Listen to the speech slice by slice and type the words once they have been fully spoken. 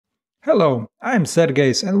Hello, I'm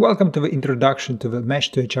Sergejs and welcome to the introduction to the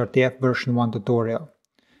Mesh2HRTF version 1 tutorial.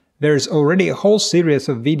 There is already a whole series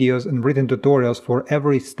of videos and written tutorials for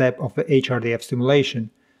every step of the HRTF simulation,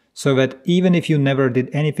 so that even if you never did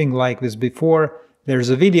anything like this before, there's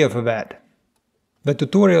a video for that. The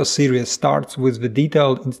tutorial series starts with the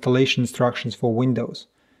detailed installation instructions for Windows,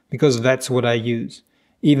 because that's what I use,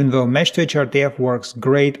 even though Mesh2HRTF works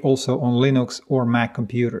great also on Linux or Mac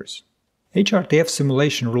computers. HRTF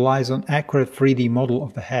simulation relies on accurate 3D model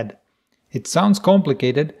of the head. It sounds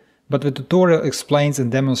complicated, but the tutorial explains and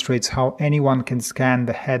demonstrates how anyone can scan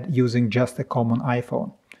the head using just a common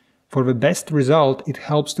iPhone. For the best result, it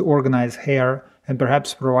helps to organize hair and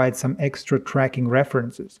perhaps provide some extra tracking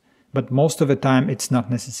references, but most of the time it's not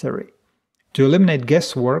necessary. To eliminate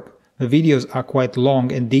guesswork, the videos are quite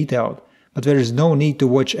long and detailed, but there is no need to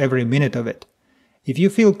watch every minute of it. If you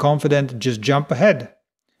feel confident, just jump ahead.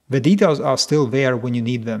 The details are still there when you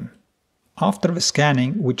need them. After the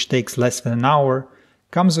scanning, which takes less than an hour,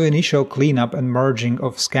 comes the initial cleanup and merging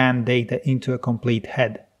of scanned data into a complete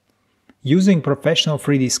head. Using professional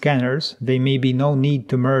 3D scanners, there may be no need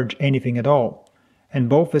to merge anything at all, and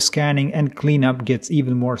both the scanning and cleanup gets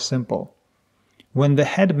even more simple. When the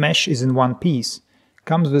head mesh is in one piece,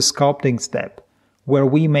 comes the sculpting step, where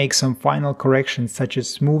we make some final corrections such as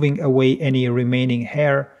smoothing away any remaining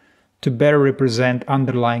hair to better represent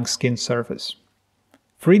underlying skin surface.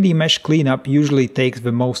 3D mesh cleanup usually takes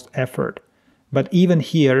the most effort, but even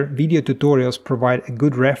here video tutorials provide a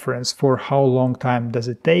good reference for how long time does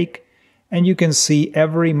it take, and you can see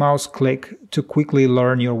every mouse click to quickly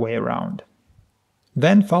learn your way around.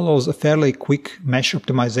 Then follows a fairly quick mesh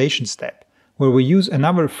optimization step, where we use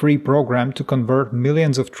another free program to convert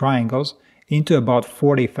millions of triangles into about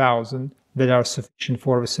 40,000 that are sufficient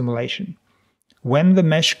for the simulation. When the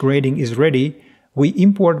mesh grading is ready, we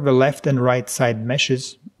import the left and right side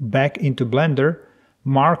meshes back into Blender,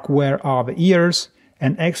 mark where are the ears,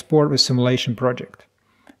 and export the simulation project.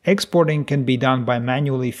 Exporting can be done by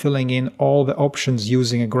manually filling in all the options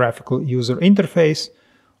using a graphical user interface,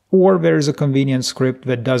 or there is a convenient script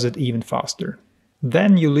that does it even faster.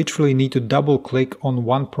 Then you literally need to double-click on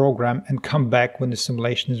one program and come back when the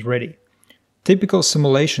simulation is ready. Typical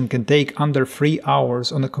simulation can take under 3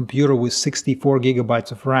 hours on a computer with 64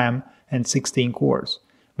 GB of RAM and 16 cores,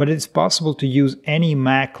 but it's possible to use any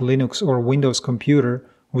Mac, Linux or Windows computer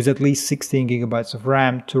with at least 16 GB of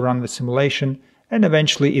RAM to run the simulation, and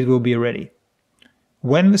eventually it will be ready.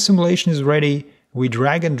 When the simulation is ready, we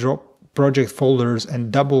drag and drop project folders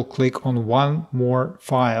and double-click on one more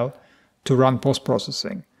file to run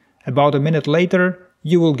post-processing. About a minute later,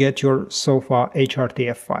 you will get your SOFA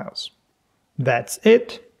HRTF files. That's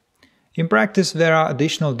it. In practice, there are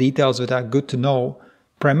additional details that are good to know,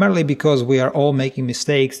 primarily because we are all making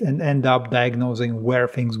mistakes and end up diagnosing where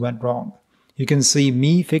things went wrong. You can see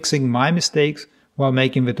me fixing my mistakes while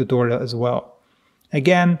making the tutorial as well.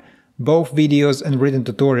 Again, both videos and written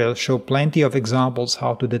tutorials show plenty of examples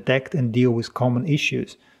how to detect and deal with common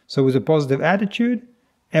issues, so with a positive attitude,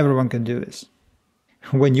 everyone can do this.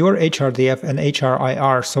 When your HRTF and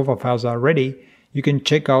HRIR SOFA files are ready, you can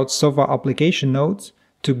check out SOFA application notes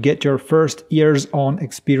to get your first ears-on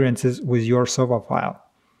experiences with your SOFA file.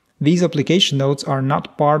 These application notes are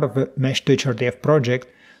not part of the Mesh2HRTF project,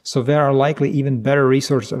 so there are likely even better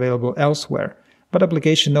resources available elsewhere, but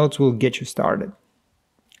application notes will get you started.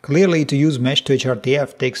 Clearly, to use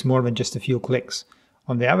Mesh2HRTF takes more than just a few clicks.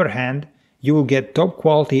 On the other hand, you will get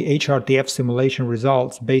top-quality HRTF simulation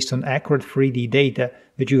results based on accurate 3D data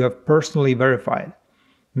that you have personally verified.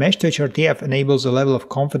 Mesh2HRTF enables a level of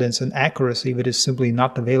confidence and accuracy that is simply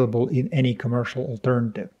not available in any commercial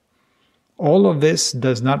alternative. All of this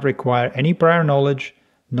does not require any prior knowledge,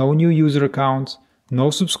 no new user accounts,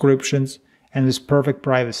 no subscriptions, and is perfect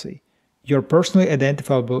privacy. Your personally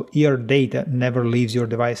identifiable ear data never leaves your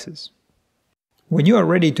devices. When you are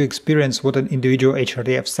ready to experience what an individual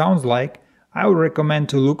HRTF sounds like, I would recommend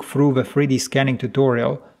to look through the 3D scanning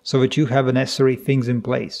tutorial so that you have the necessary things in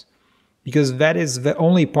place, because that is the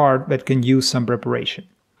only part that can use some preparation.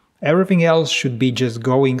 Everything else should be just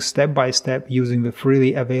going step by step using the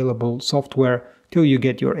freely available software till you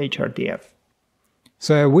get your HRTF.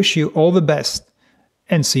 So I wish you all the best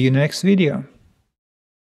and see you in the next video.